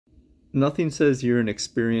Nothing says you're an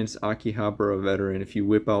experienced Akihabara veteran if you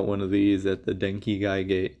whip out one of these at the Denki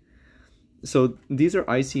Gate. So these are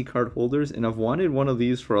IC card holders, and I've wanted one of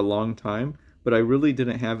these for a long time, but I really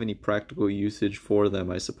didn't have any practical usage for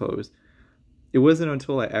them, I suppose. It wasn't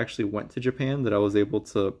until I actually went to Japan that I was able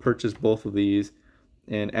to purchase both of these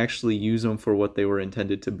and actually use them for what they were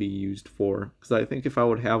intended to be used for. Because I think if I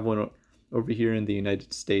would have one over here in the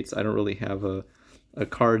United States, I don't really have a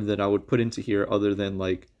card that I would put into here other than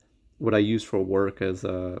like what I use for work as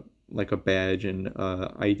like a badge and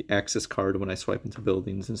access card when I swipe into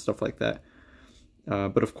buildings and stuff like that.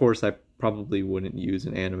 But of course, I probably wouldn't use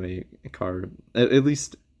an anime card. At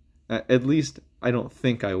least I don't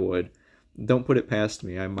think I would. Don't put it past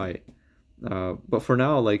me. I might. But for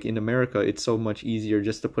now, like in America, it's so much easier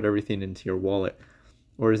just to put everything into your wallet.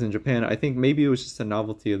 Whereas in Japan, I think maybe it was just a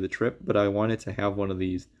novelty of the trip, but I wanted to have one of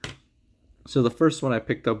these. So the first one I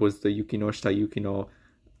picked up was the Yukinoshita Yukino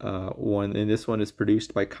one, and this one is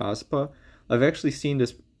produced by Cospa. I've actually seen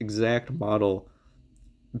this exact model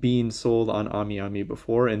being sold on AmiAmi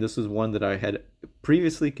before, and this was one that I had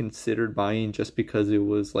previously considered buying just because it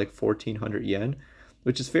was like 1,400 yen,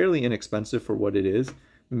 which is fairly inexpensive for what it is.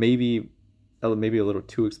 Maybe a little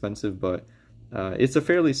too expensive, but it's a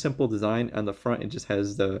fairly simple design. On the front, it just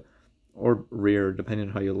has or rear, depending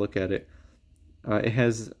on how you look at it. It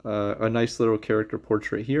has a nice little character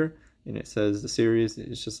portrait here, and it says the series.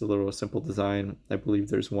 It's just a little simple design. I believe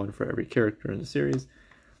there's one for every character in the series.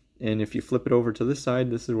 And if you flip it over to this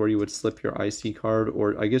side, this is where you would slip your IC card,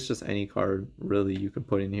 or I guess just any card, really, you could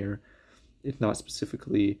put in here. It's not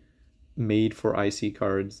specifically made for IC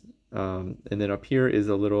cards. And then up here is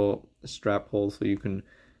a little strap hole, so you can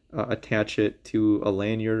attach it to a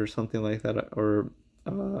lanyard or something like that, or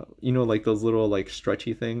you know, like those little like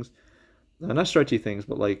stretchy things. Not stretchy things,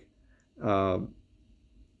 but like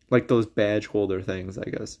those badge holder things, I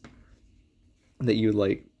guess, that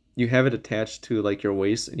you have it attached to like your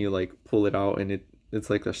waist, and you like pull it out, and it's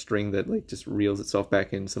like a string that like just reels itself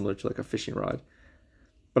back in, similar to like a fishing rod.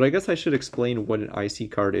 But I guess I should explain what an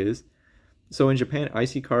IC card is. So in Japan,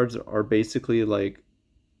 IC cards are basically like,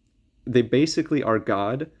 they basically are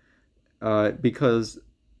God, because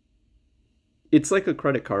it's like a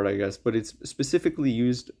credit card, I guess, but it's specifically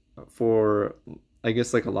used for, I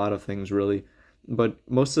guess, like a lot of things really. But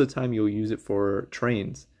most of the time you'll use it for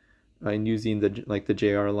trains, and using the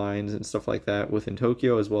JR lines and stuff like that within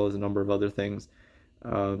Tokyo, as well as a number of other things.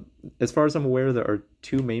 As far as I'm aware, there are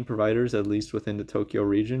two main providers, at least within the Tokyo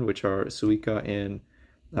region, which are Suica and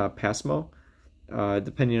Pasmo.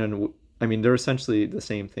 Depending on, I mean, they're essentially the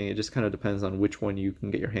same thing. It just kind of depends on which one you can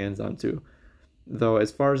get your hands onto. Though,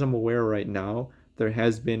 as far as I'm aware right now, there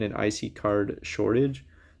has been an IC card shortage,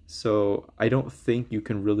 so I don't think you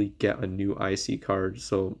can really get a new IC card.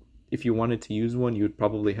 So if you wanted to use one, you would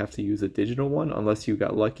probably have to use a digital one, unless you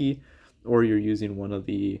got lucky, or you're using one of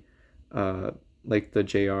the like the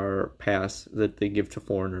JR pass that they give to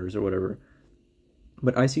foreigners or whatever.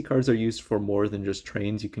 But IC cards are used for more than just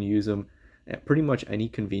trains. You can use them at pretty much any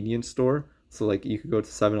convenience store. So like you could go to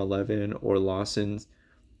 7-Eleven or Lawson's,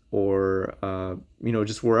 or you know,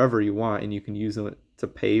 just wherever you want, and you can use them to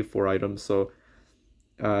pay for items. So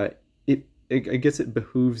I guess it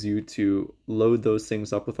behooves you to load those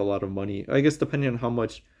things up with a lot of money, I guess, depending on how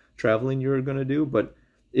much traveling you're going to do. But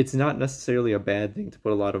it's not necessarily a bad thing to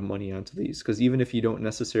put a lot of money onto these, because even if you don't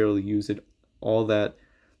necessarily use it all that,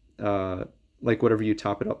 like whatever you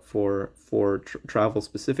top it up for travel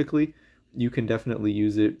specifically, you can definitely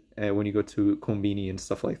use it when you go to Konbini and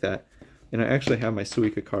stuff like that. And I actually have my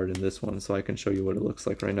Suica card in this one, so I can show you what it looks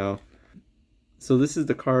like right now. So this is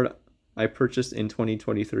the card I purchased in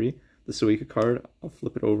 2023, the Suica card. I'll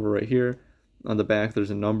flip it over right here. On the back,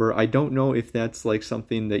 there's a number. I don't know if that's like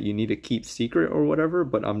something that you need to keep secret or whatever,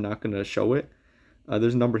 but I'm not going to show it.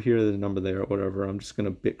 There's a number here, there's a number there, or whatever. I'm just going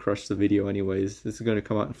to bit crush the video anyways. This is going to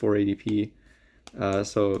come out in 480p,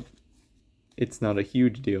 so it's not a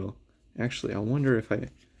huge deal. Actually, I wonder if I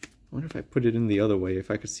put it in the other way,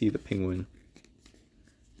 if I could see the penguin.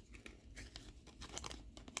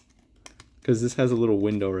 Because this has a little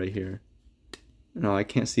window right here. No, I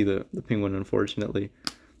can't see the penguin, unfortunately.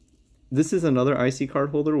 This is another IC card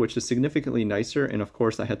holder, which is significantly nicer, and of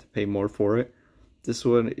course I had to pay more for it. This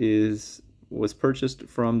one was purchased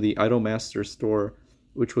from the Idolmaster store,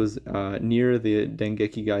 which was near the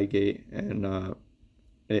Dengeki Gate and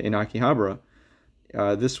in Akihabara.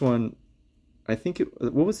 This one, I think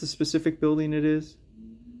what was the specific building it is?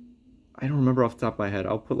 I don't remember off the top of my head.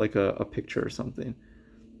 I'll put like a picture or something.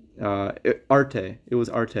 Arte. It was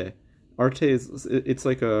Arte. Arte it's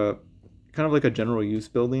like kind of like a general use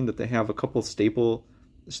building that they have a couple staple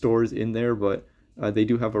stores in there, but They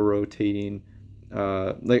do have a rotating,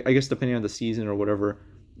 like I guess depending on the season or whatever,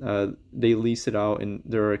 they lease it out, and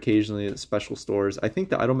there are occasionally special stores. I think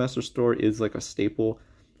the Idolmaster store is like a staple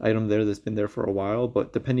item there that's been there for a while,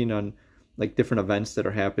 but depending on like different events that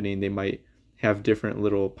are happening, they might have different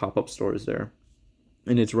little pop-up stores there.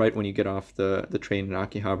 And it's right when you get off the train in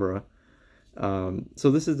Akihabara. So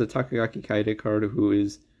this is the Takagaki card, who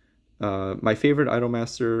is my favorite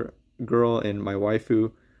Idolmaster girl and my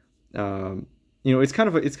waifu. It's kind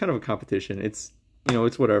of a competition. It's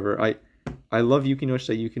it's whatever. I love Yukino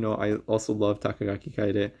Shita Yukino. I also love Takagaki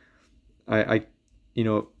Kaede.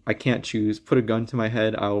 I can't choose. Put a gun to my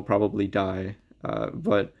head, I will probably die.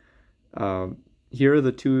 But here are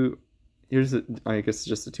the two. Here's I guess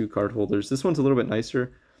just the two card holders. This one's a little bit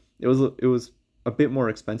nicer. It was a bit more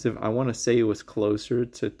expensive. I want to say it was closer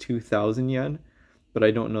to 2,000 yen, but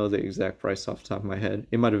I don't know the exact price off the top of my head.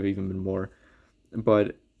 It might have even been more.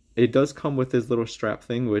 But it does come with this little strap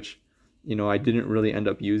thing, which I didn't really end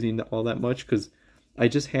up using all that much, because I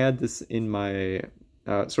just had this in my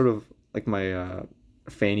sort of like my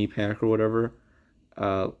fanny pack or whatever,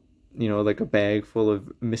 like a bag full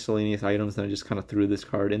of miscellaneous items, and I just kind of threw this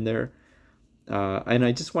card in there. And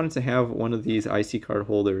I just wanted to have one of these IC card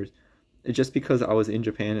holders, just because I was in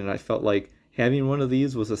Japan and I felt like having one of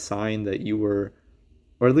these was a sign that you were,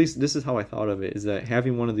 or at least this is how I thought of it, is that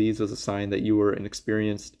having one of these was a sign that you were an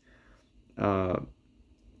experienced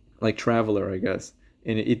like traveler, I guess.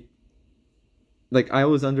 And it like I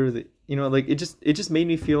was under the like it just made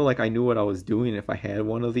me feel like I knew what I was doing if I had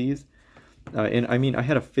one of these. And I mean, I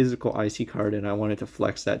had a physical IC card, and I wanted to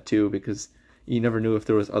flex that too, because you never knew if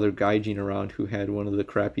there was other gaijin around who had one of the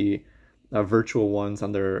crappy virtual ones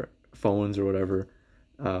on their phones or whatever.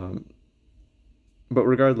 But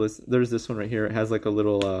regardless, there's this one right here. It has like a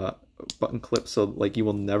little button clip, so like you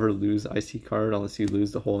will never lose IC card unless you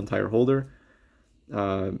lose the whole entire holder.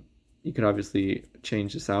 You can obviously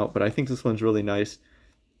change this out, but I think this one's really nice.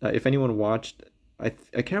 If anyone watched, I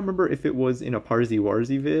can't remember if it was in a Parsi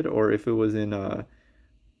Warsi vid or if it was in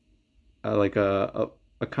like a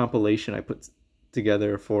compilation I put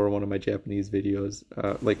together for one of my Japanese videos,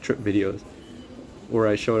 like trip videos, where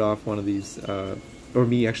I showed off one of these, or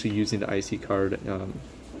me actually using the IC card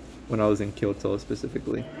when I was in Kyoto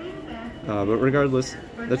specifically. But regardless,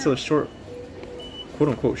 that's a short,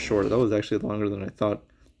 quote-unquote short. That was actually longer than I thought.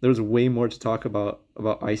 There was way more to talk about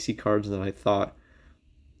IC cards than I thought.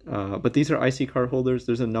 But these are IC card holders.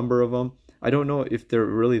 There's a number of them. I don't know if they're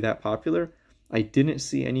really that popular. I didn't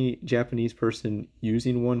see any Japanese person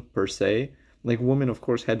using one per se. Like, women, of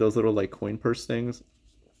course, had those little like coin purse things.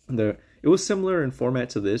 It was similar in format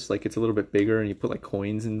to this. Like, it's a little bit bigger, and you put like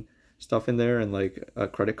coins and stuff in there, and like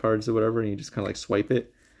credit cards or whatever, and you just kind of like swipe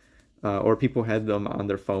it. Or people had them on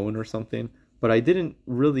their phone or something. But I didn't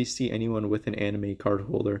really see anyone with an anime card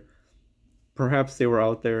holder. Perhaps they were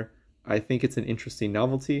out there. I think it's an interesting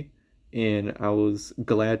novelty, and I was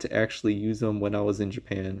glad to actually use them when I was in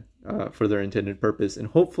Japan for their intended purpose. And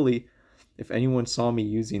hopefully, if anyone saw me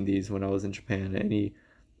using these when I was in Japan, any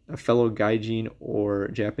fellow gaijin or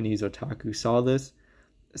Japanese otaku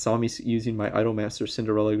saw me using my Idolmaster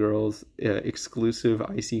Cinderella Girls exclusive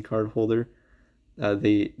IC card holder,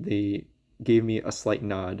 they gave me a slight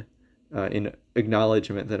nod in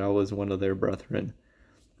acknowledgement that I was one of their brethren.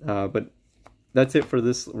 But that's it for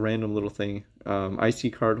this random little thing.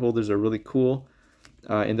 IC card holders are really cool,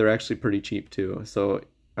 and they're actually pretty cheap too. So,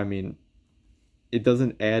 I mean, it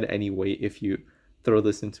doesn't add any weight if you throw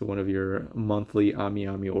this into one of your monthly Ami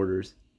orders.